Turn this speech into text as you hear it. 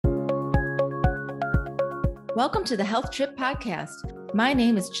Welcome to the Health Trip Podcast. My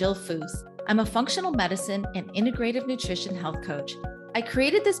name is Jill Foose. I'm a functional medicine and integrative nutrition health coach. I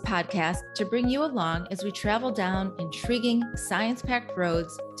created this podcast to bring you along as we travel down intriguing, science packed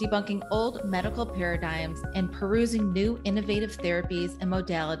roads, debunking old medical paradigms and perusing new innovative therapies and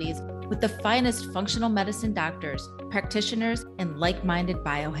modalities with the finest functional medicine doctors, practitioners, and like minded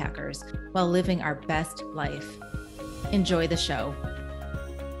biohackers while living our best life. Enjoy the show.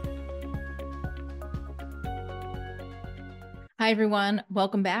 Hi, everyone.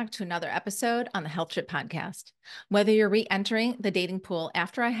 Welcome back to another episode on the Health Trip Podcast. Whether you're re-entering the dating pool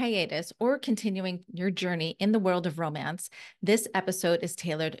after a hiatus or continuing your journey in the world of romance, this episode is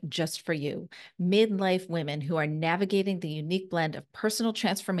tailored just for you, midlife women who are navigating the unique blend of personal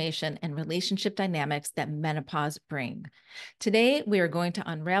transformation and relationship dynamics that menopause bring. Today, we are going to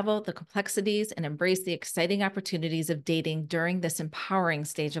unravel the complexities and embrace the exciting opportunities of dating during this empowering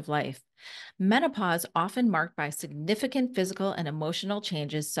stage of life. Menopause, often marked by significant physical and emotional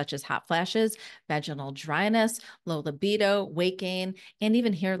changes such as hot flashes, vaginal dryness, low libido, weight gain, and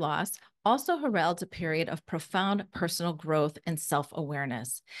even hair loss, also heralds a period of profound personal growth and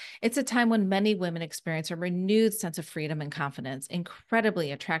self-awareness. It's a time when many women experience a renewed sense of freedom and confidence,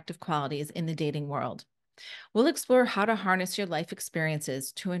 incredibly attractive qualities in the dating world. We'll explore how to harness your life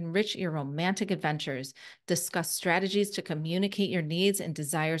experiences to enrich your romantic adventures, discuss strategies to communicate your needs and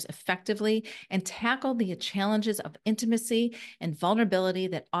desires effectively, and tackle the challenges of intimacy and vulnerability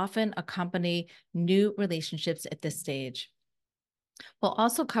that often accompany new relationships at this stage. We'll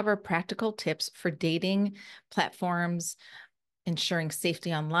also cover practical tips for dating platforms, ensuring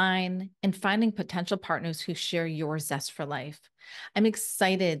safety online, and finding potential partners who share your zest for life. I'm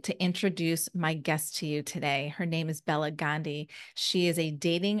excited to introduce my guest to you today. Her name is Bella Gandhi. She is a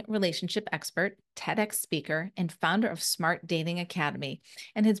dating relationship expert, TEDx speaker, and founder of Smart Dating Academy,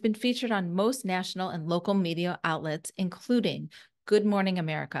 and has been featured on most national and local media outlets, including Good Morning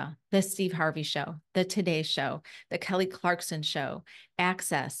America, The Steve Harvey Show, The Today Show, The Kelly Clarkson Show,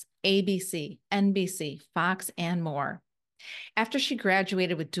 Access, ABC, NBC, Fox, and more. After she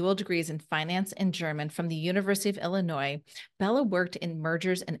graduated with dual degrees in finance and German from the University of Illinois, Bella worked in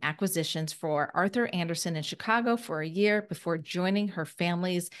mergers and acquisitions for Arthur Andersen in Chicago for a year before joining her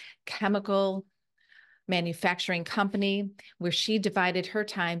family's chemical manufacturing company, where she divided her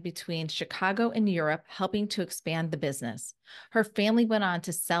time between Chicago and Europe, helping to expand the business. Her family went on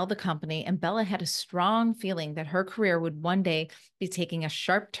to sell the company, and Bella had a strong feeling that her career would one day be taking a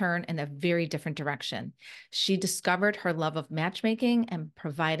sharp turn in a very different direction. She discovered her love of matchmaking and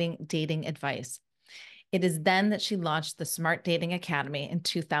providing dating advice. It is then that she launched the Smart Dating Academy in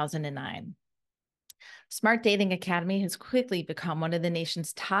 2009. Smart Dating Academy has quickly become one of the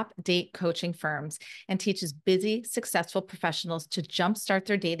nation's top date coaching firms and teaches busy, successful professionals to jumpstart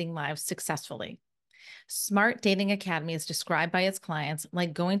their dating lives successfully. Smart Dating Academy is described by its clients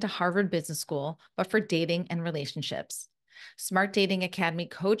like going to Harvard Business School, but for dating and relationships. Smart Dating Academy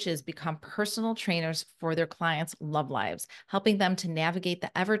coaches become personal trainers for their clients' love lives, helping them to navigate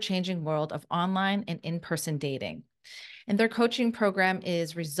the ever-changing world of online and in-person dating. And their coaching program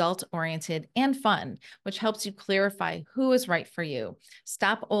is result-oriented and fun, which helps you clarify who is right for you,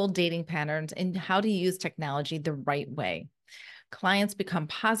 stop old dating patterns, and how to use technology the right way. Clients become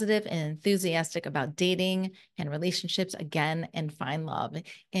positive and enthusiastic about dating and relationships again and find love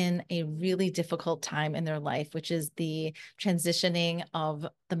in a really difficult time in their life, which is the transitioning of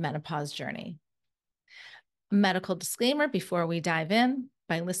the menopause journey. Medical disclaimer before we dive in.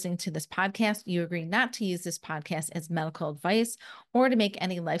 By listening to this podcast, you agree not to use this podcast as medical advice or to make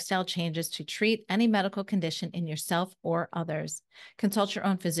any lifestyle changes to treat any medical condition in yourself or others. Consult your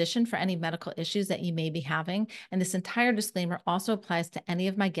own physician for any medical issues that you may be having. And this entire disclaimer also applies to any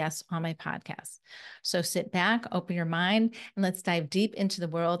of my guests on my podcast. So sit back, open your mind, and let's dive deep into the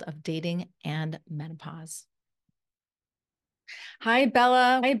world of dating and menopause. Hi,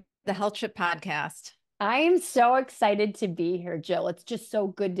 Bella. Hi, the Health Trip Podcast. I am so excited to be here, Jill. It's just so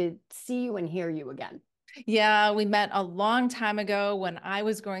good to see you and hear you again. Yeah, we met a long time ago when I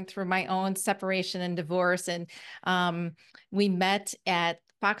was going through my own separation and divorce. And we met at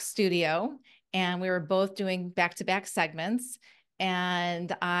Fox Studio, and we were both doing back-to-back segments.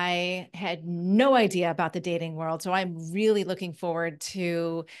 And I had no idea about the dating world. So I'm really looking forward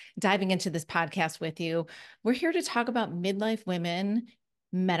to diving into this podcast with you. We're here to talk about midlife women,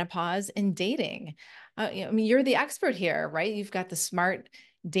 menopause, and dating. I mean, you're the expert here, right? You've got the Smart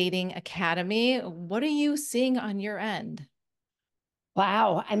Dating Academy. What are you seeing on your end?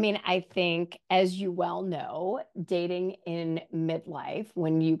 Wow. I mean, I think, as you well know, dating in midlife,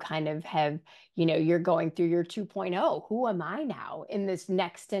 when you kind of have, you're going through your 2.0, who am I now in this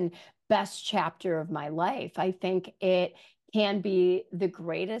next and best chapter of my life? I think it can be the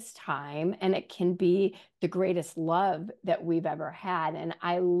greatest time and it can be the greatest love that we've ever had. And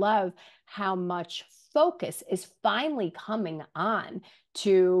I love how much focus is finally coming on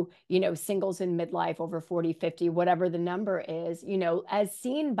to, singles in midlife over 40, 50, whatever the number is, as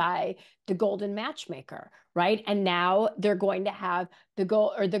seen by the golden matchmaker, right? And now they're going to have the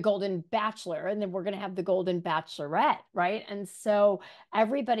gold or the golden bachelor, and then we're going to have the golden bachelorette, right? And so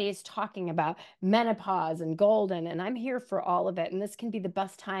everybody is talking about menopause and golden, and I'm here for all of it. And this can be the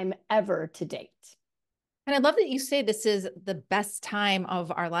best time ever to date. And I love that you say this is the best time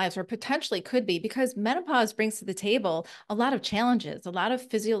of our lives, or potentially could be, because menopause brings to the table a lot of challenges, a lot of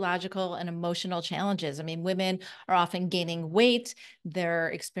physiological and emotional challenges. I mean, women are often gaining weight, they're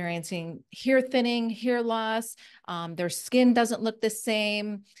experiencing hair thinning, hair loss, their skin doesn't look the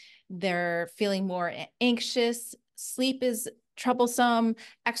same, they're feeling more anxious, sleep is troublesome,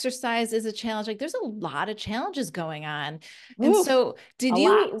 exercise is a challenge. Like there's a lot of challenges going on. And Oof, so, a did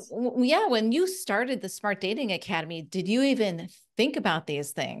you, lot. yeah, when you started the Smart Dating Academy, did you even think about these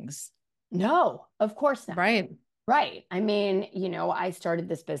things? No, of course not. Right. Right. I mean, I started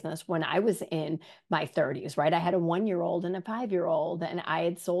this business when I was in my 30s, right? I had a 1-year-old and a 5-year-old, and I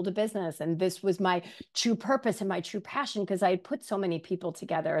had sold a business. And this was my true purpose and my true passion because I had put so many people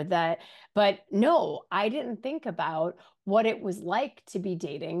together but no, I didn't think about what it was like to be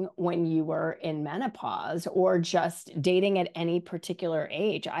dating when you were in menopause or just dating at any particular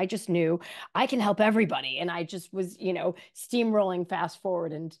age. I just knew I can help everybody. And I just was, steamrolling fast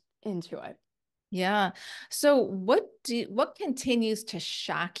forward and into it. Yeah. So what continues to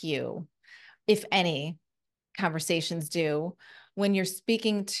shock you, if any, conversations do when you're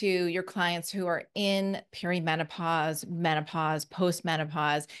speaking to your clients who are in perimenopause, menopause,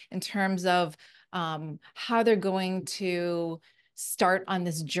 postmenopause, in terms of how they're going to start on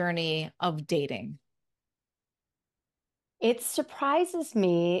this journey of dating? It surprises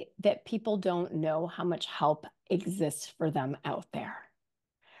me that people don't know how much help exists for them out there,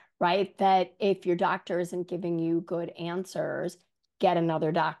 right? That if your doctor isn't giving you good answers, get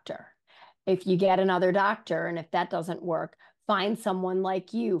another doctor. If you get another doctor and if that doesn't work, find someone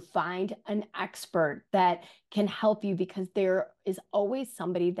like you, find an expert that can help you because there is always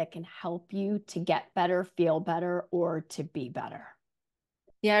somebody that can help you to get better, feel better, or to be better.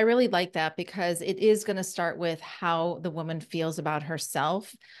 Yeah, I really like that because it is going to start with how the woman feels about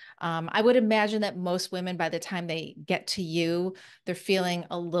herself. I would imagine that most women, by the time they get to you, they're feeling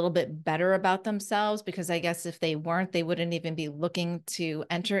a little bit better about themselves because I guess if they weren't, they wouldn't even be looking to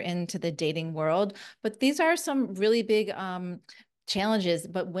enter into the dating world. But these are some really big challenges,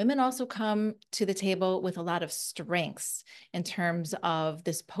 but women also come to the table with a lot of strengths in terms of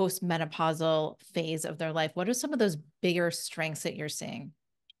this postmenopausal phase of their life. What are some of those bigger strengths that you're seeing?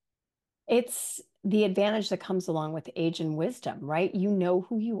 It's the advantage that comes along with age and wisdom, right? You know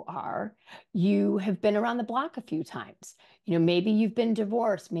who you are. You have been around the block a few times. Maybe you've been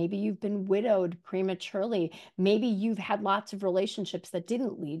divorced. Maybe you've been widowed prematurely. Maybe you've had lots of relationships that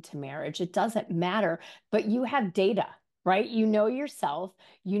didn't lead to marriage. It doesn't matter, but you have data, right? You know yourself,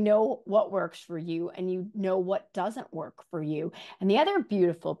 you know what works for you, and you know what doesn't work for you. And the other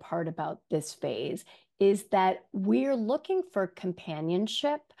beautiful part about this phase is that we're looking for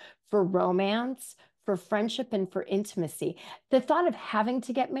companionship, for romance, for friendship, and for intimacy. The thought of having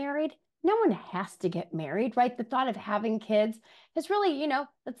to get married, no one has to get married, right? The thought of having kids is really,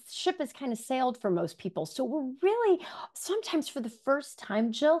 the ship has kind of sailed for most people. So we're really, sometimes for the first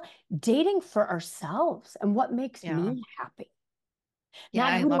time, Jill, dating for ourselves and what makes Yeah. me happy. Yeah,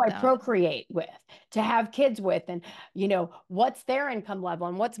 Not I who do love I that. procreate with, to have kids with, and what's their income level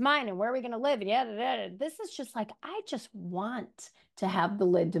and what's mine and where are we going to live? And yeah, this is just like I just want to have the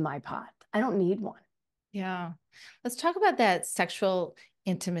lid to my pot. I don't need one. Yeah. Let's talk about that sexual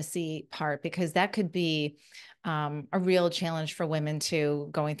intimacy part because that could be a real challenge for women too,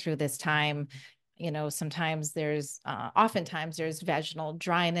 going through this time. Sometimes oftentimes there's vaginal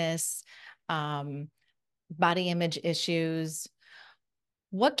dryness, um, body image issues.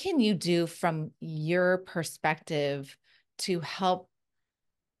 What can you do from your perspective to help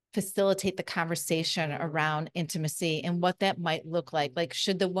facilitate the conversation around intimacy and what that might look like? Like,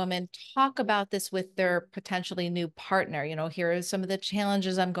 should the woman talk about this with their potentially new partner? Here are some of the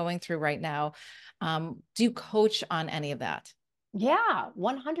challenges I'm going through right now. Do you coach on any of that? Yeah,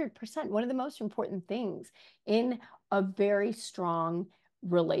 100%. One of the most important things in a very strong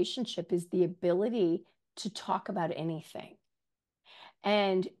relationship is the ability to talk about anything.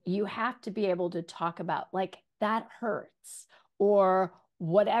 And you have to be able to talk about like that hurts or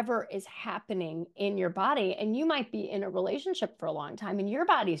whatever is happening in your body. And you might be in a relationship for a long time and your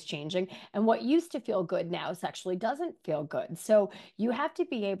body's changing. And what used to feel good now sexually doesn't feel good. So you have to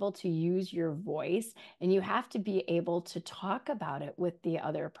be able to use your voice and you have to be able to talk about it with the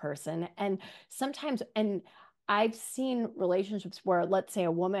other person. And sometimes, and I've seen relationships where, let's say,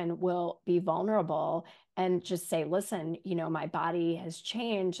 a woman will be vulnerable and just say, listen, my body has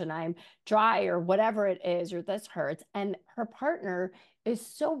changed and I'm dry or whatever it is, or this hurts. And her partner is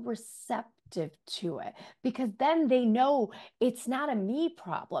so receptive to it because then they know it's not a me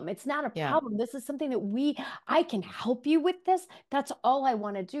problem. It's not a Yeah. problem. This is something that I can help you with this. That's all I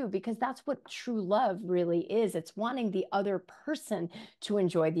want to do because that's what true love really is. It's wanting the other person to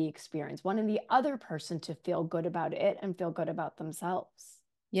enjoy the experience, wanting the other person to feel good about it and feel good about themselves.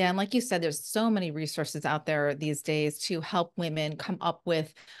 Yeah. And like you said, there's so many resources out there these days to help women come up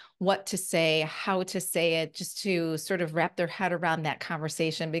with what to say, how to say it, just to sort of wrap their head around that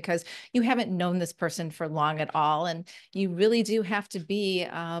conversation because you haven't known this person for long at all. And you really do have to be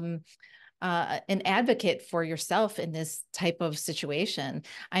an advocate for yourself in this type of situation.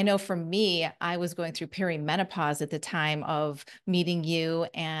 I know for me, I was going through perimenopause at the time of meeting you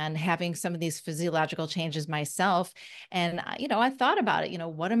and having some of these physiological changes myself. And, I thought about it,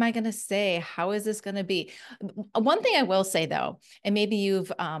 what am I going to say? How is this going to be? One thing I will say, though, and maybe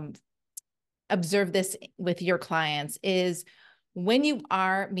you've observed this with your clients, is when you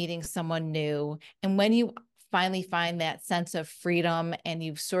are meeting someone new and when you finally find that sense of freedom and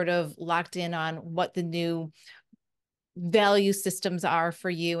you've sort of locked in on what the new value systems are for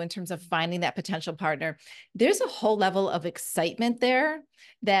you in terms of finding that potential partner, there's a whole level of excitement there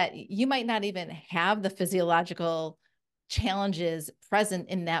that you might not even have the physiological challenges present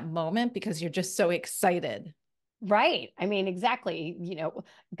in that moment because you're just so excited. Right. I mean, exactly.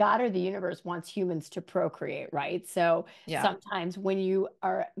 God or the universe wants humans to procreate, right? So Yeah. sometimes when you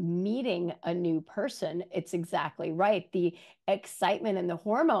are meeting a new person, it's exactly right. The excitement and the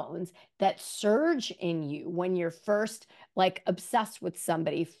hormones that surge in you when you're first like obsessed with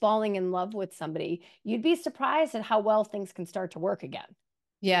somebody, falling in love with somebody, you'd be surprised at how well things can start to work again.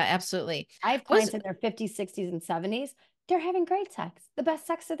 Yeah, absolutely. I have I was clients in their 50s, 60s, and 70s. They're having great sex, the best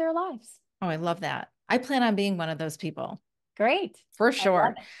sex of their lives. Oh, I love that. I plan on being one of those people Great. for I love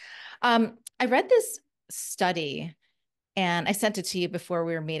sure. it. I read this study and I sent it to you before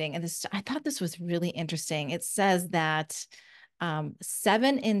we were meeting. And I thought this was really interesting. It says that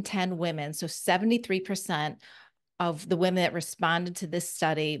 7 in 10 women, so 73% of the women that responded to this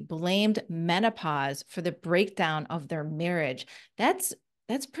study blamed menopause for the breakdown of their marriage. That's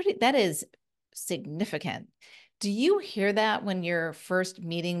that is significant. Do you hear that when you're first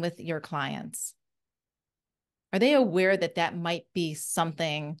meeting with your clients? Are they aware that that might be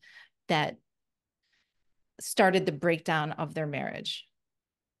something that started the breakdown of their marriage?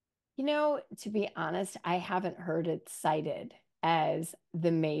 To be honest, I haven't heard it cited as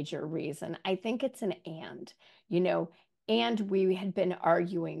the major reason. I think it's an you know, and we had been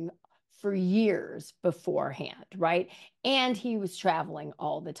arguing for years beforehand, right? And he was traveling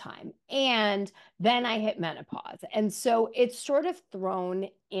all the time. And then I hit menopause. And so it's sort of thrown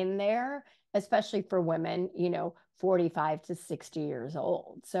in there, especially for women, 45 to 60 years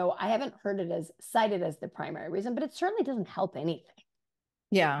old. So I haven't heard it as cited as the primary reason, but it certainly doesn't help anything.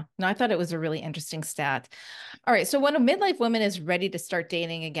 Yeah, no, I thought it was a really interesting stat. All right, so when a midlife woman is ready to start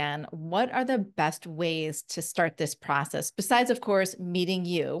dating again, what are the best ways to start this process? Besides, of course, meeting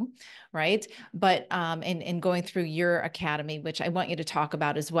you, right? But and going through your academy, which I want you to talk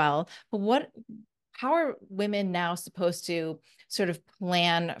about as well. But how are women now supposed to sort of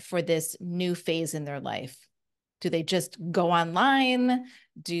plan for this new phase in their life? Do they just go online?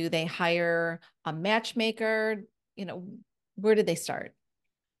 Do they hire a matchmaker? You know, where do they start?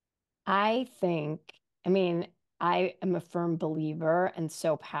 I think, I mean, I am a firm believer and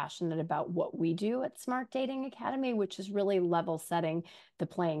so passionate about what we do at Smart Dating Academy, which is really level setting the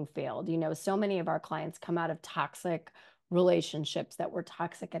playing field. So many of our clients come out of toxic relationships that were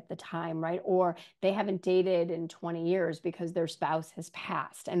toxic at the time, right? Or they haven't dated in 20 years because their spouse has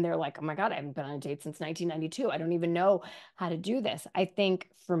passed and they're like, oh my God, I haven't been on a date since 1992. I don't even know how to do this. I think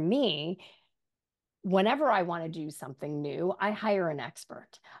for me, whenever I want to do something new, I hire an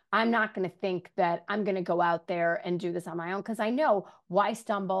expert. I'm not going to think that I'm going to go out there and do this on my own because I know why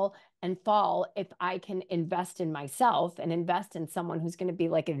stumble and fall if I can invest in myself and invest in someone who's going to be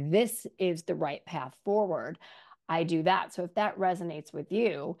like, this is the right path forward. I do that. So if that resonates with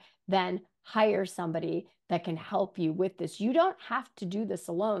you, then hire somebody that can help you with this. You don't have to do this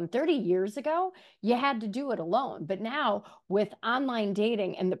alone. 30 years ago, you had to do it alone. But now, with online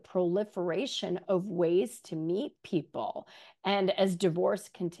dating and the proliferation of ways to meet people, and as divorce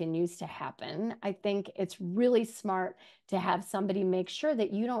continues to happen, I think it's really smart to have somebody make sure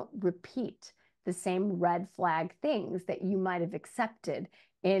that you don't repeat the same red flag things that you might have accepted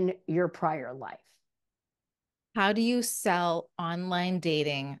in your prior life. How do you sell online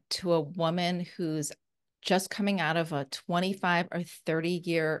dating to a woman who's just coming out of a 25 or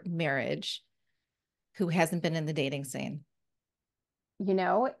 30-year marriage who hasn't been in the dating scene?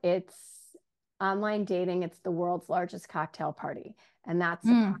 It's online dating, it's the world's largest cocktail party. And that's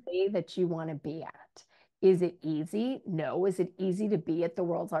the Mm. party that you want to be at. Is it easy? No. Is it easy to be at the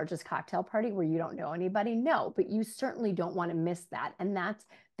world's largest cocktail party where you don't know anybody? No, but you certainly don't want to miss that. And that's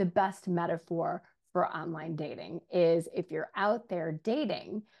the best metaphor for online dating is if you're out there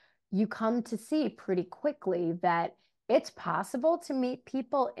dating, you come to see pretty quickly that it's possible to meet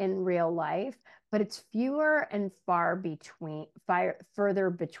people in real life, but it's fewer and further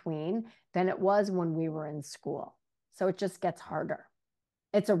between than it was when we were in school. So it just gets harder.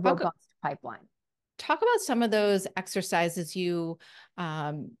 It's a Talk, robust pipeline. talk about some of those exercises you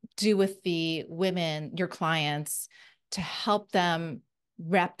do with the women, your clients, to help them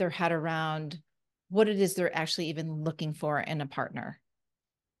wrap their head around what it is they're actually even looking for in a partner.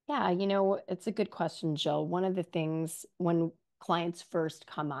 Yeah, it's a good question, Jill. One of the things when clients first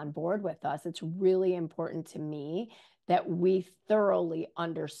come on board with us, it's really important to me that we thoroughly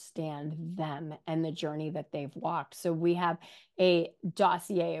understand them and the journey that they've walked. So we have a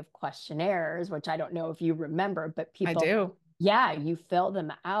dossier of questionnaires, which I don't know if you remember, but I people, do. yeah, you fill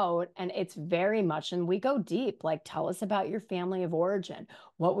them out and it's very much, and we go deep, like tell us about your family of origin.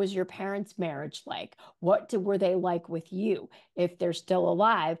 What was your parents' marriage like? Were they like with you? If they're still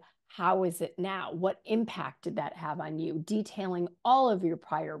alive, how is it now? What impact did that have on you? Detailing all of your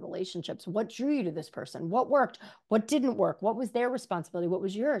prior relationships. What drew you to this person? What worked? What didn't work? What was their responsibility? What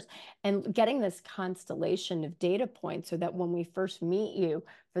was yours? And getting this constellation of data points so that when we first meet you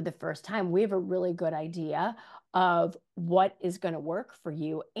for the first time, we have a really good idea of what is going to work for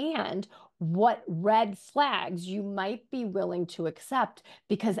you and what red flags you might be willing to accept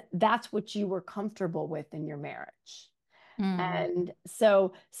because that's what you were comfortable with in your marriage. Mm. And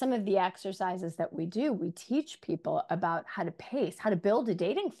so some of the exercises that we do, we teach people about how to pace, how to build a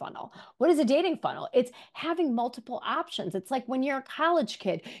dating funnel. What is a dating funnel? It's having multiple options. It's like when you're a college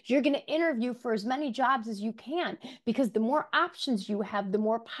kid, you're going to interview for as many jobs as you can because the more options you have, the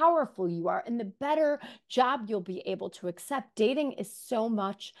more powerful you are and the better job you'll be able to accept. Dating is so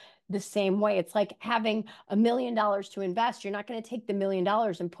much the same way. It's like having $1 million to invest. You're not going to take the $1 million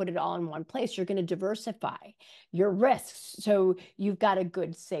and put it all in one place. You're going to diversify your risks. So you've got a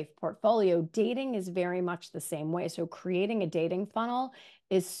good, safe portfolio. Dating is very much the same way. So creating a dating funnel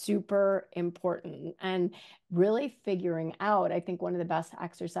is super important and really figuring out. I think one of the best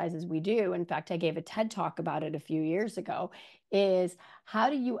exercises we do, in fact, I gave a TED talk about it a few years ago, is how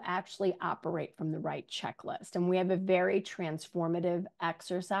do you actually operate from the right checklist? And we have a very transformative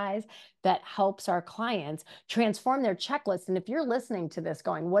exercise that helps our clients transform their checklist. And if you're listening to this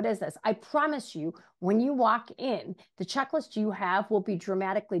going, what is this? I promise you, when you walk in, the checklist you have will be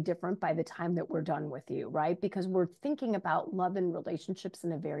dramatically different by the time that we're done with you, right? Because we're thinking about love and relationships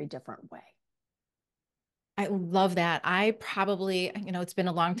in a very different way. I love that. I probably, it's been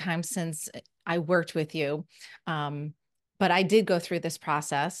a long time since I worked with you. But I did go through this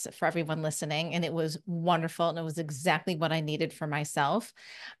process for everyone listening, and it was wonderful. And it was exactly what I needed for myself.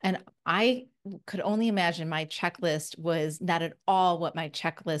 And I could only imagine my checklist was not at all what my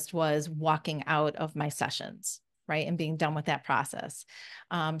checklist was walking out of my sessions, right? And being done with that process.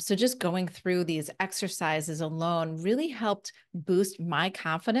 So just going through these exercises alone really helped boost my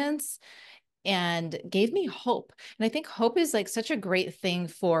confidence and gave me hope. And I think hope is like such a great thing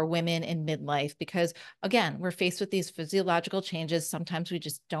for women in midlife because, again, we're faced with these physiological changes. Sometimes we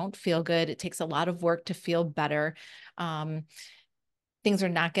just don't feel good. It takes a lot of work to feel better. Um, Things are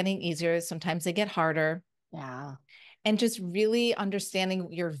not getting easier. Sometimes they get harder. Yeah. And just really understanding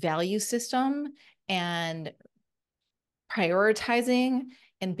your value system and prioritizing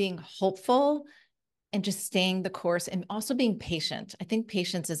and being hopeful and just staying the course and also being patient. I think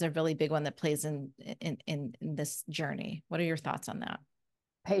patience is a really big one that plays in this journey. What are your thoughts on that?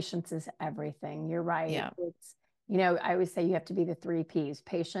 Patience is everything. You're right. Yeah. I always say you have to be the three P's: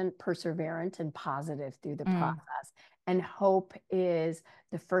 patient, perseverant, and positive through the Mm. process. And hope is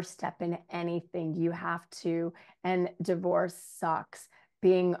the first step in anything. You have to, and divorce sucks.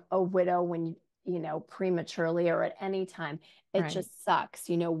 Being a widow when prematurely or at any time. It Right. just sucks,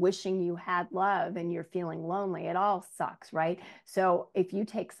 wishing you had love and you're feeling lonely. It all sucks, right? So if you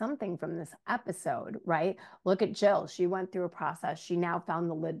take something from this episode, right? Look at Jill. She went through a process. She now found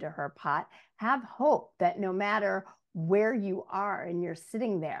the lid to her pot. Have hope that no matter where you are and you're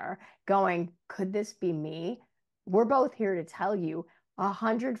sitting there going, could this be me? We're both here to tell you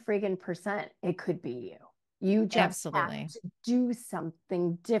 100% it could be you. You just have Absolutely. to do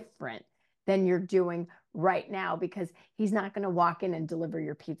something different than you're doing right now because he's not going to walk in and deliver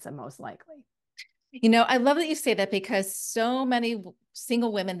your pizza, most likely. I love that you say that because so many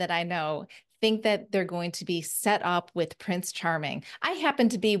single women that I know think that they're going to be set up with Prince Charming. I happen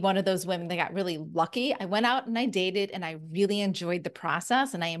to be one of those women that got really lucky. I went out and I dated and I really enjoyed the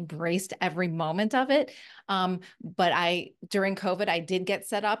process and I embraced every moment of it. But during COVID, I did get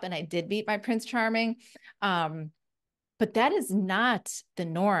set up and I did meet my Prince Charming. But that is not the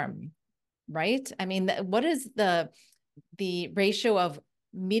norm, right? I mean, what is the ratio of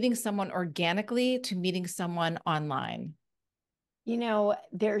meeting someone organically to meeting someone online?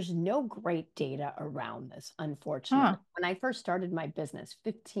 There's no great data around this, unfortunately. Huh. When I first started my business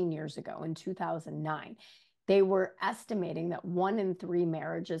 15 years ago in 2009, they were estimating that 1 in 3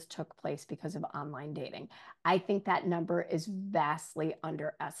 marriages took place because of online dating. I think that number is vastly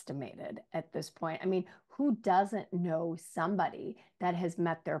underestimated at this point. I mean, who doesn't know somebody that has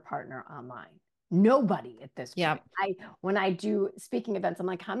met their partner online? Nobody at this point. Yeah. When I do speaking events, I'm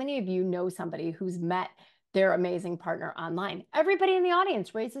like, how many of you know somebody who's met their amazing partner online? Everybody in the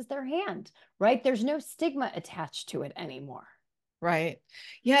audience raises their hand, right? There's no stigma attached to it anymore. Right.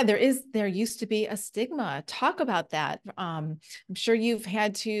 Yeah, there used to be a stigma. Talk about that. I'm sure you've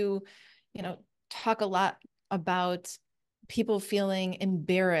had to, talk a lot about people feeling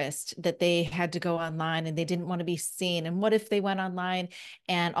embarrassed that they had to go online and they didn't want to be seen. And what if they went online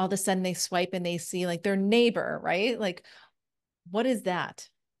and all of a sudden they swipe and they see like their neighbor, right? Like, what is that?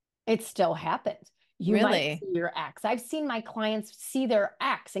 It still happens. You might Really? see your ex. I've seen my clients see their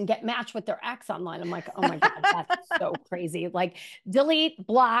ex and get matched with their ex online. I'm like, oh my God, that's so crazy. Like delete,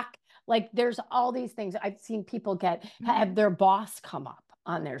 block. Like there's all these things. I've seen people have their boss come up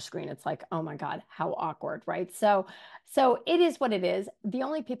on their screen. It's like, oh my God, how awkward, right? So it is what it is. The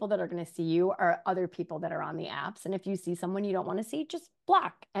only people that are going to see you are other people that are on the apps. And if you see someone you don't want to see, just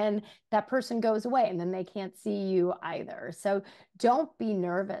block and that person goes away and then they can't see you either. So don't be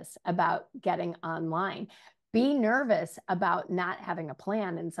nervous about getting online. Be nervous about not having a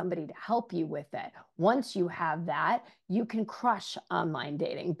plan and somebody to help you with it. Once you have that, you can crush online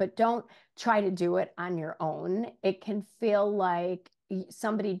dating, but don't try to do it on your own. It can feel like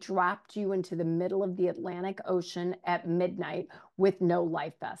somebody dropped you into the middle of the Atlantic Ocean at midnight with no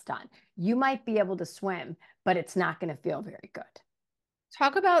life vest on. You might be able to swim, but it's not going to feel very good.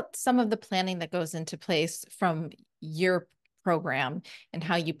 Talk about some of the planning that goes into place from your program and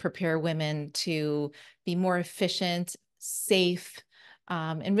how you prepare women to be more efficient, safe,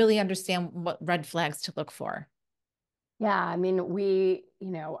 and really understand what red flags to look for. Yeah, I mean, we,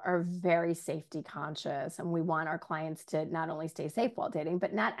 are very safety conscious and we want our clients to not only stay safe while dating,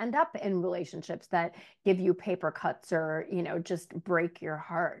 but not end up in relationships that give you paper cuts or, just break your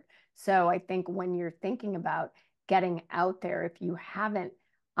heart. So I think when you're thinking about getting out there, if you haven't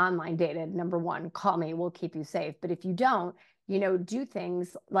online dated, number one, call me, we'll keep you safe. But if you don't, do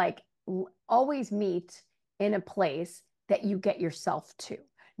things like always meet in a place that you get yourself to.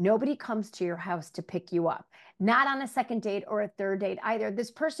 Nobody comes to your house to pick you up, not on a second date or a third date either.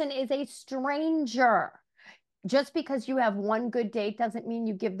 This person is a stranger. Just because you have one good date doesn't mean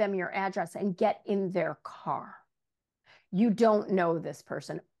you give them your address and get in their car. You don't know this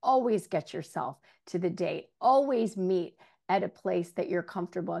person. Always get yourself to the date. Always meet at a place that you're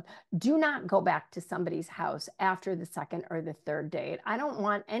comfortable with. Do not go back to somebody's house after the second or the third date. I don't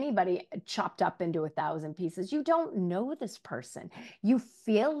want anybody chopped up into 1,000 pieces. You don't know this person. You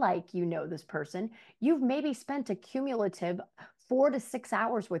feel like you know this person. You've maybe spent a cumulative 4 to 6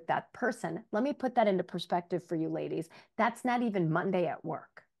 hours with that person. Let me put that into perspective for you ladies. That's not even Monday at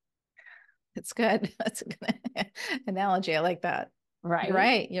work. It's good. That's a good analogy. I like that. You're Right?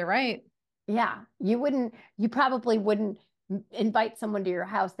 right. You're right. Yeah, you probably wouldn't invite someone to your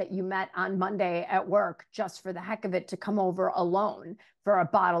house that you met on Monday at work just for the heck of it to come over alone for a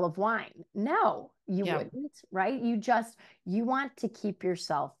bottle of wine. No, you Yeah. wouldn't, right? You want to keep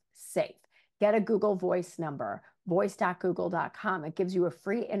yourself safe. Get a Google Voice number, voice.google.com. It gives you a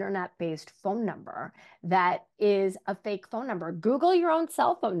free internet-based phone number that is a fake phone number. Google your own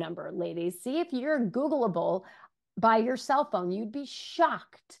cell phone number, ladies. See if you're Googleable by your cell phone. You'd be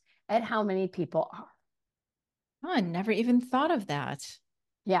shocked at how many people are. Oh, I never even thought of that.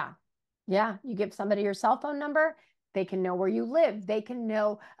 Yeah. Yeah, you give somebody your cell phone number, they can know where you live. They can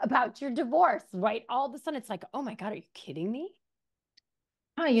know about your divorce, right? All of a sudden, it's like, oh my God, are you kidding me?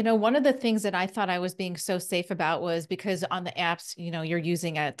 One of the things that I thought I was being so safe about was because on the apps, you're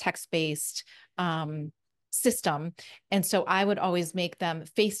using a text-based um, system. And so I would always make them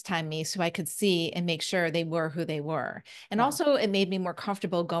FaceTime me so I could see and make sure they were who they were. And Yeah. also, it made me more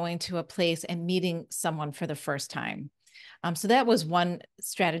comfortable going to a place and meeting someone for the first time. So that was one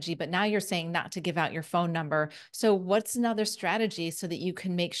strategy, but now you're saying not to give out your phone number. So what's another strategy so that you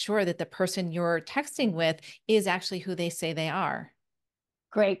can make sure that the person you're texting with is actually who they say they are?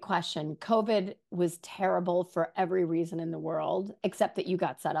 Great question. COVID was terrible for every reason in the world, except that you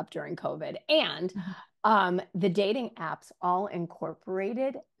got set up during COVID. And Mhm. the dating apps all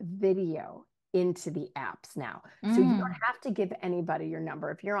incorporated video into the apps now. So you don't Mm. have to give anybody your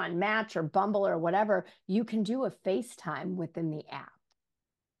number. If you're on Match or Bumble or whatever, you can do a FaceTime within the app.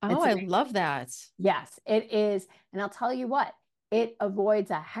 Oh, It's I amazing. love that. Yes, it is. And I'll tell you what, it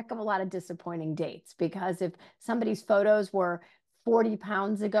avoids a heck of a lot of disappointing dates because if somebody's photos were 40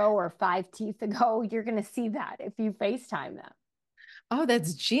 pounds ago or five teeth ago, you're going to see that if you FaceTime them. Oh,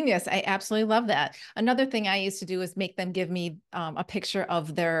 that's genius. I absolutely love that. Another thing I used to do is make them give me a picture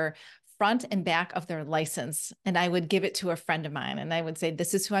of their front and back of their license. And I would give it to a friend of mine. And I would say,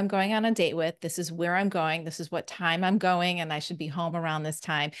 this is who I'm going on a date with. This is where I'm going. This is what time I'm going. And I should be home around this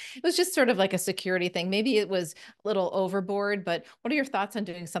time. It was just sort of like a security thing. Maybe it was a little overboard, but what are your thoughts on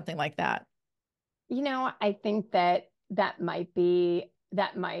doing something like that? I think that that might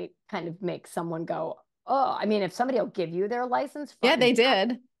kind of make someone go, oh, I mean, if somebody will give you their license Yeah, front and they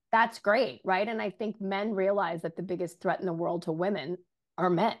did. that's great, right? And I think men realize that the biggest threat in the world to women are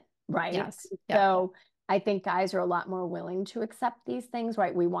men, right? Yes. Yeah. So I think guys are a lot more willing to accept these things,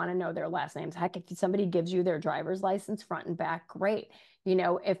 right? We want to know their last names. Heck, if somebody gives you their driver's license front and back, great.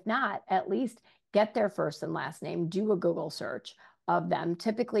 If not, at least get their first and last name, do a Google search of them.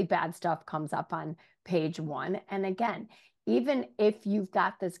 Typically, bad stuff comes up on page one. And again, even if you've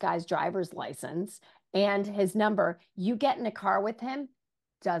got this guy's driver's license and his number, you get in a car with him,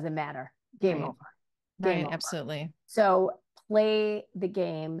 doesn't matter. Game Right. over. Game Right. over. Absolutely. So play the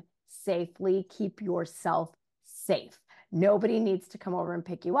game safely. Keep yourself safe. Nobody needs to come over and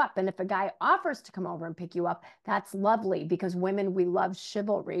pick you up. And if a guy offers to come over and pick you up, that's lovely because women, we love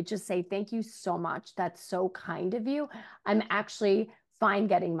chivalry. Just say, thank you so much. That's so kind of you. I'm actually fine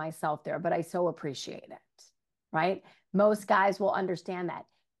getting myself there, but I so appreciate it. Right? Most guys will understand that.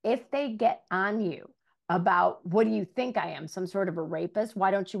 If they get on you about what do you think I am, some sort of a rapist?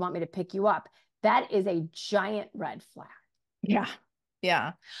 Why don't you want me to pick you up? That is a giant red flag. Yeah.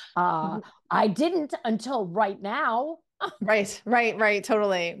 Yeah. Uh, I didn't until right now. Right, right, right.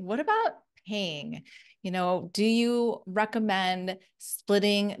 Totally. What about paying? Do you recommend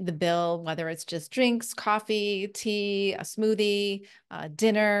splitting the bill, whether it's just drinks, coffee, tea, a smoothie,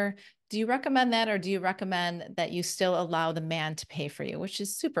 dinner? Do you recommend that, or do you recommend that you still allow the man to pay for you, which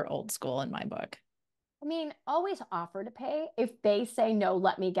is super old school in my book? I mean, always offer to pay. If they say no,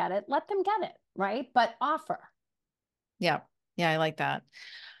 let me get it, let them get it, right? But offer. Yeah. Yeah, I like that.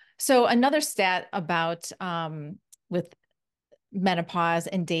 So another stat about with menopause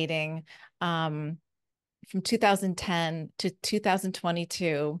and dating, from 2010 to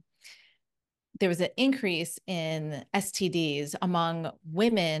 2022, there was an increase in STDs among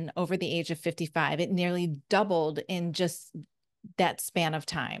women over the age of 55. It nearly doubled in just that span of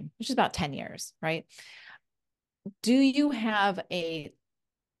time, which is about 10 years, right? Do you have a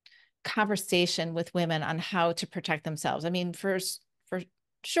conversation with women on how to protect themselves? I mean, for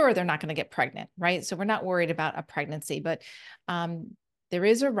sure, they're not going to get pregnant, right? So we're not worried about a pregnancy, but there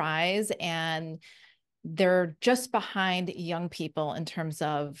is a rise, and they're just behind young people in terms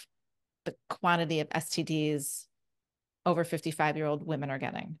of the quantity of STDs over 55-year-old women are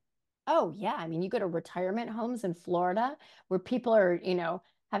getting. Oh, yeah. I mean, you go to retirement homes in Florida where people are,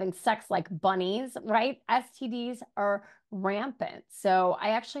 having sex like bunnies, right? STDs are rampant. So I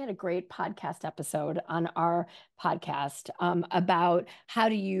actually had a great podcast episode on our podcast about how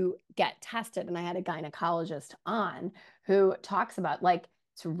do you get tested. And I had a gynecologist on who talks about like,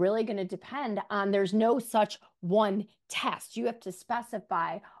 it's really going to depend on, there's no such one test. You have to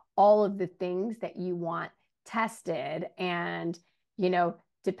specify all of the things that you want tested. And, you know,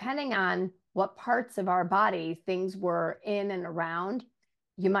 depending on what parts of our body things were in and around,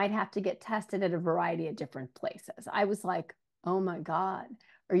 you might have to get tested at a variety of different places. I was like, oh my God,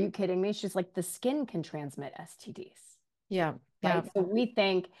 are you kidding me? She's like, the skin can transmit STDs, Yeah, right? yeah, So we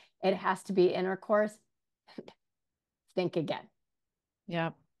think it has to be intercourse. Think again.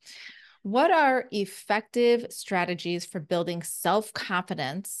 yeah. What are effective strategies for building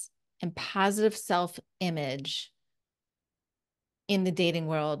self-confidence and positive self-image in the dating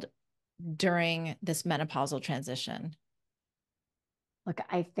world during this menopausal transition? Look,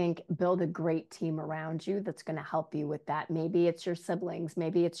 I think build a great team around you that's going to help you with that. Maybe it's your siblings,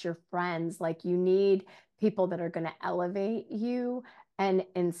 maybe it's your friends. Like you need people that are going to elevate you and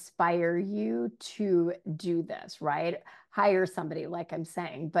inspire you to do this, right? Hire somebody, like I'm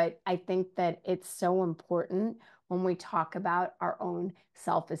saying. But I think that it's so important when we talk about our own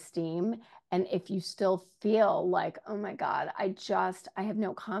self-esteem. And if you still feel like, oh my God, I have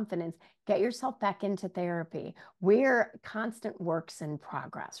no confidence, get yourself back into therapy. We're constant works in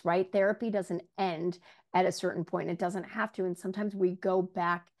progress, right? Therapy doesn't end at a certain point. It doesn't have to. And sometimes we go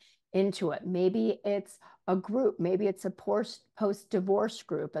back into it. Maybe it's a group, maybe it's a post-divorce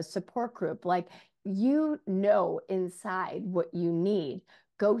group, a support group. Like you know inside what you need.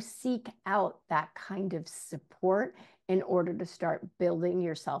 Go seek out that kind of support in order to start building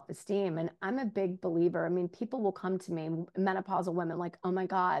your self-esteem. And I'm a big believer. I mean, people will come to me, menopausal women, like, oh my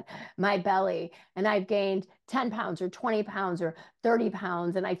God, my belly, and I've gained 10 pounds or 20 pounds or 30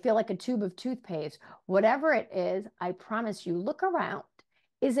 pounds, and I feel like a tube of toothpaste. Whatever it is, I promise you, look around.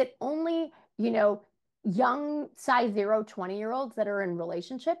 Is it only, young size 0, 20-year-olds that are in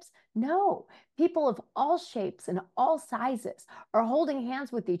relationships? No, people of all shapes and all sizes are holding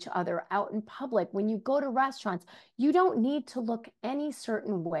hands with each other out in public. When you go to restaurants, you don't need to look any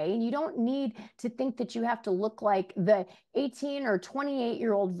certain way, and you don't need to think that you have to look like the 18 or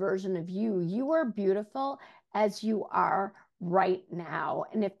 28-year-old version of you. You are beautiful as you are right now.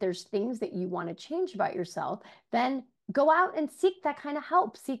 And if there's things that you want to change about yourself, then go out and seek that kind of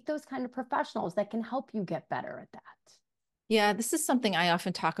help. Seek those kind of professionals that can help you get better at that. Yeah, this is something I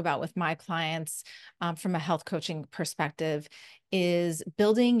often talk about with my clients from a health coaching perspective is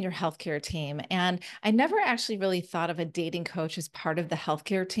building your healthcare team. And I never actually really thought of a dating coach as part of the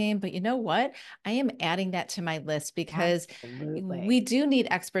healthcare team, but you know what? I am adding that to my list because we Absolutely. do need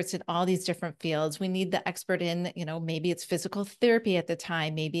experts in all these different fields. We need the expert in, maybe it's physical therapy at the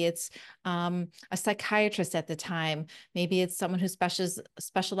time, maybe it's a psychiatrist at the time, maybe it's someone who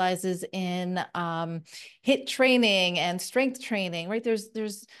specializes in HIIT training and strength training, right?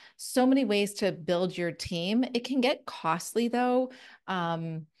 There's so many ways to build your team. It can get costly though.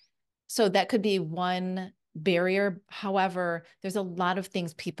 So that could be one barrier. However, there's a lot of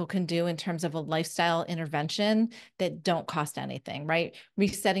things people can do in terms of a lifestyle intervention that don't cost anything, right?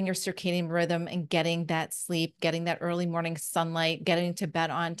 Resetting your circadian rhythm and getting that sleep, getting that early morning sunlight, getting to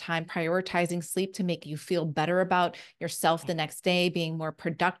bed on time, prioritizing sleep to make you feel better about yourself the next day, being more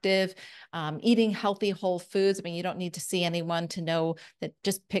productive, eating healthy whole foods. I mean, you don't need to see anyone to know that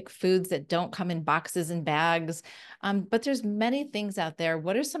just pick foods that don't come in boxes and bags. But there's many things out there.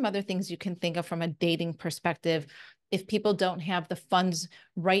 What are some other things you can think of from a dating perspective if people don't have the funds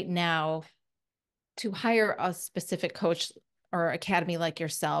right now to hire a specific coach or academy like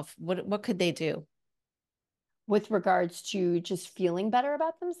yourself? What could they do? With regards to just feeling better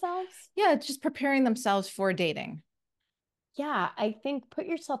about themselves? Yeah, just preparing themselves for dating. Yeah, I think put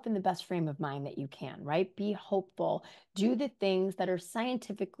yourself in the best frame of mind that you can, right? Be hopeful. Do the things that are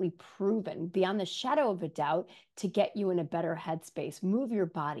scientifically proven beyond the shadow of a doubt to get you in a better headspace. Move your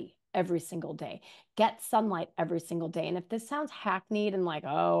body every single day. Get sunlight every single day. And if this sounds hackneyed and like,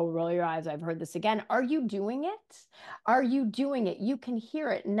 oh, roll your eyes, I've heard this again. Are you doing it? Are you doing it? You can hear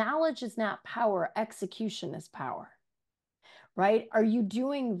it. Knowledge is not power, execution is power, right? Are you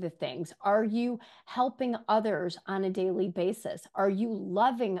doing the things? Are you helping others on a daily basis? Are you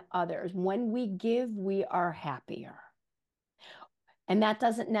loving others? When we give, we are happier. And that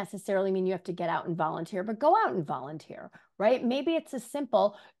doesn't necessarily mean you have to get out and volunteer, but go out and volunteer, right? Maybe it's as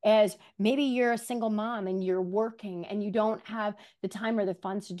simple as maybe you're a single mom and you're working and you don't have the time or the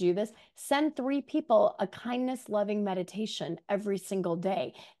funds to do this. Send 3 people a kindness loving meditation every single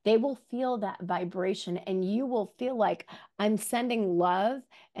day. They will feel that vibration and you will feel like I'm sending love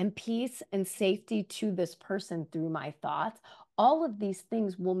and peace and safety to this person through my thoughts. All of these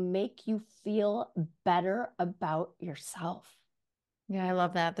things will make you feel better about yourself. Yeah, I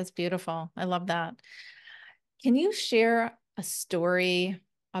love that. That's beautiful. I love that. Can you share a story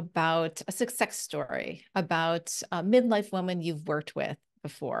about a success story about a midlife woman you've worked with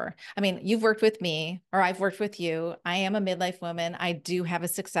before? I mean, you've worked with me or I've worked with you. I am a midlife woman. I do have a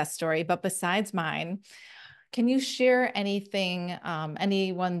success story, but besides mine, can you share anything,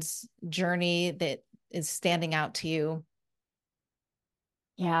 anyone's journey that is standing out to you?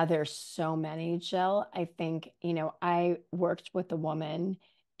 Yeah, there's so many, Jill. I think, I worked with a woman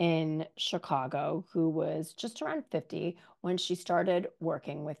in Chicago who was just around 50 when she started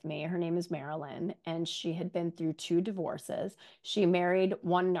working with me. Her name is Marilyn, and she had been through two divorces. She married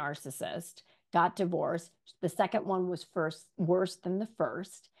one narcissist, got divorced. The second one was first worse than the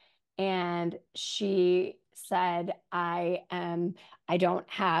first. And she said, I don't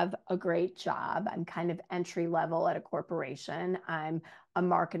have a great job. I'm kind of entry level at a corporation. I'm a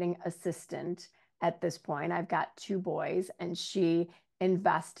marketing assistant at this point. I've got two boys, and she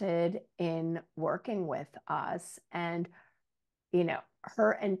invested in working with us. And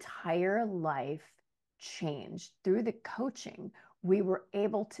her entire life changed through the coaching. We were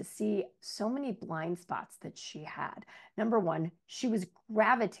able to see so many blind spots that she had. Number one, she was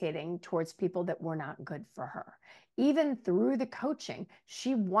gravitating towards people that were not good for her. Even through the coaching,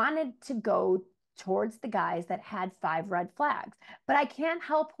 she wanted to go towards the guys that had five red flags. But I can't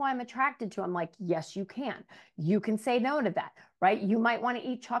help who I'm attracted to. I'm like, yes, you can. You can say no to that, right? You might want to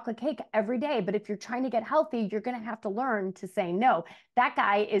eat chocolate cake every day, but if you're trying to get healthy, you're going to have to learn to say no. That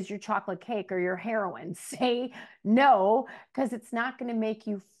guy is your chocolate cake or your heroin. Say no, because it's not going to make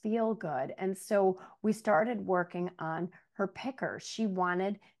you feel good. And so we started working on her picker. She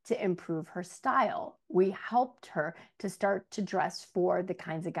wanted to improve her style. We helped her to start to dress for the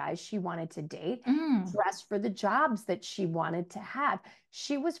kinds of guys she wanted to date, Mm. dress for the jobs that she wanted to have.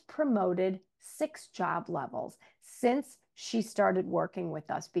 She was promoted 6 job levels since she started working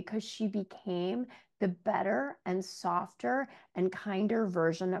with us because she became the better and softer and kinder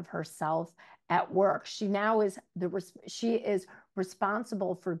version of herself at work. She is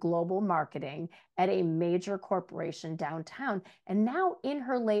responsible for global marketing at a major corporation downtown, and now in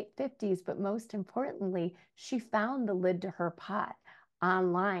her late 50s. But most importantly, she found the lid to her pot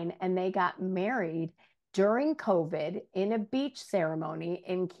online, and they got married during COVID in a beach ceremony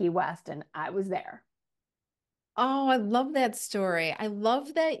in Key West, and I was there. Oh, I love that story. I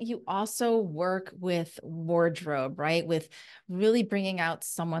love that you also work with wardrobe, right? With really bringing out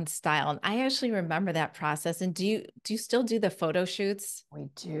someone's style. And I actually remember that process. And do you still do the photo shoots? We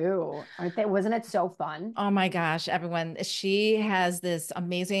do. Aren't they? Wasn't it so fun? Oh my gosh, everyone. She has this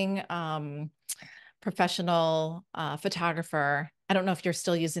amazing professional photographer. I don't know if you're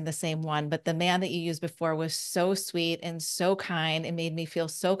still using the same one, but the man that you used before was so sweet and so kind. It made me feel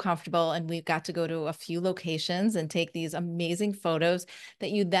so comfortable. And we've got to go to a few locations and take these amazing photos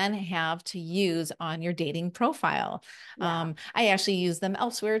that you then have to use on your dating profile. Yeah. I actually use them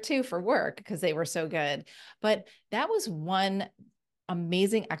elsewhere too for work because they were so good. But that was one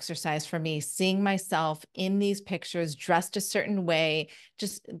amazing exercise for me, seeing myself in these pictures dressed a certain way,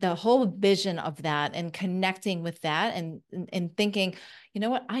 just the whole vision of that and connecting with that and thinking, you know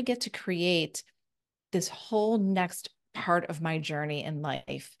what, I get to create this whole next part of my journey in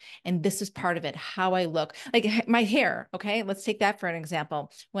life. And this is part of it, how I look. Like my hair, okay? Let's take that for an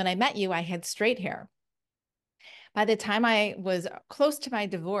example. When I met you, I had straight hair. By the time I was close to my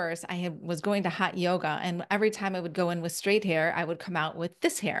divorce, was going to hot yoga. And every time I would go in with straight hair, I would come out with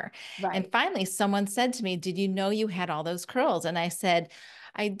this hair. And Right. finally, someone said to me, "Did you know you had all those curls?" And I said,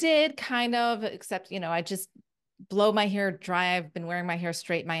 "I did kind of, except, I just blow my hair dry. I've been wearing my hair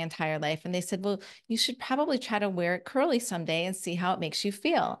straight my entire life." And they said, "Well, you should probably try to wear it curly someday and see how it makes you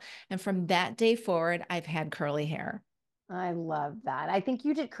feel." And from that day forward, I've had curly hair. I love that. I think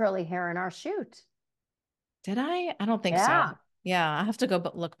you did curly hair in our shoot. Did I? I don't think so. Yeah. Yeah, I have to go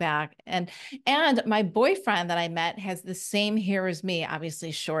look back. And my boyfriend that I met has the same hair as me,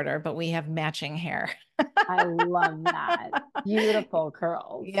 obviously shorter, but we have matching hair. I love that. Beautiful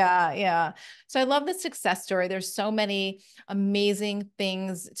curls. Yeah, yeah. So I love the success story. There's so many amazing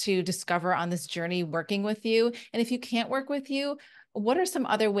things to discover on this journey working with you. And if you can't work with you, what are some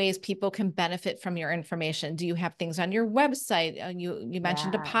other ways people can benefit from your information? Do you have things on your website? You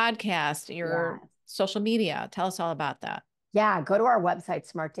mentioned a Yes. podcast, your Yes. social media. Tell us all about that. Yeah, go to our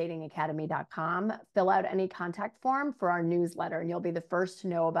website, smartdatingacademy.com, fill out any contact form for our newsletter, and you'll be the first to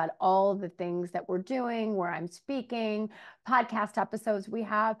know about all the things that we're doing, where I'm speaking, podcast episodes we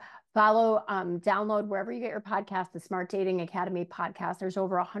have. Follow, download wherever you get your podcast, the Smart Dating Academy podcast. There's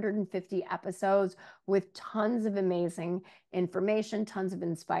over 150 episodes with tons of amazing information, tons of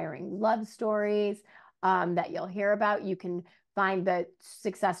inspiring love stories that you'll hear about. You can find the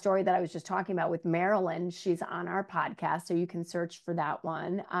success story that I was just talking about with Marilyn. She's on our podcast, so you can search for that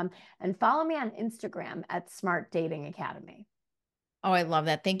one. And follow me on Instagram at Smart Dating Academy. Oh, I love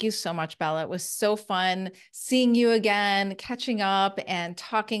that. Thank you so much, Bella. It was so fun seeing you again, catching up and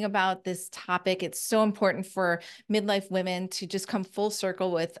talking about this topic. It's so important for midlife women to just come full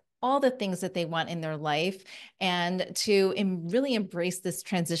circle with all the things that they want in their life, and to really embrace this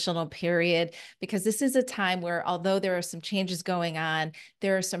transitional period, because this is a time where, although there are some changes going on,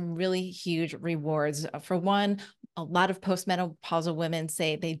 there are some really huge rewards. For one, a lot of postmenopausal women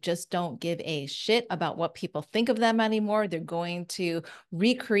say they just don't give a shit about what people think of them anymore. They're going to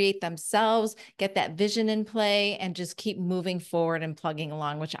recreate themselves, get that vision in play, and just keep moving forward and plugging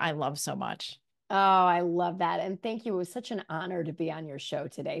along, which I love so much. Oh, I love that. And thank you. It was such an honor to be on your show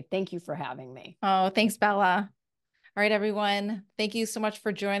today. Thank you for having me. Oh, thanks, Bella. All right, everyone. Thank you so much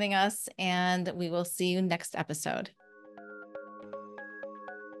for joining us, and we will see you next episode.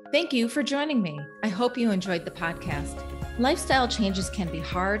 Thank you for joining me. I hope you enjoyed the podcast. Lifestyle changes can be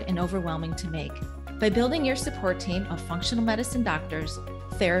hard and overwhelming to make. By building your support team of functional medicine doctors,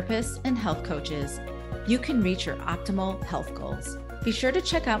 therapists, and health coaches, you can reach your optimal health goals. Be sure to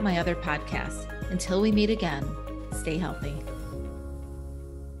check out my other podcasts. Until we meet again, stay healthy.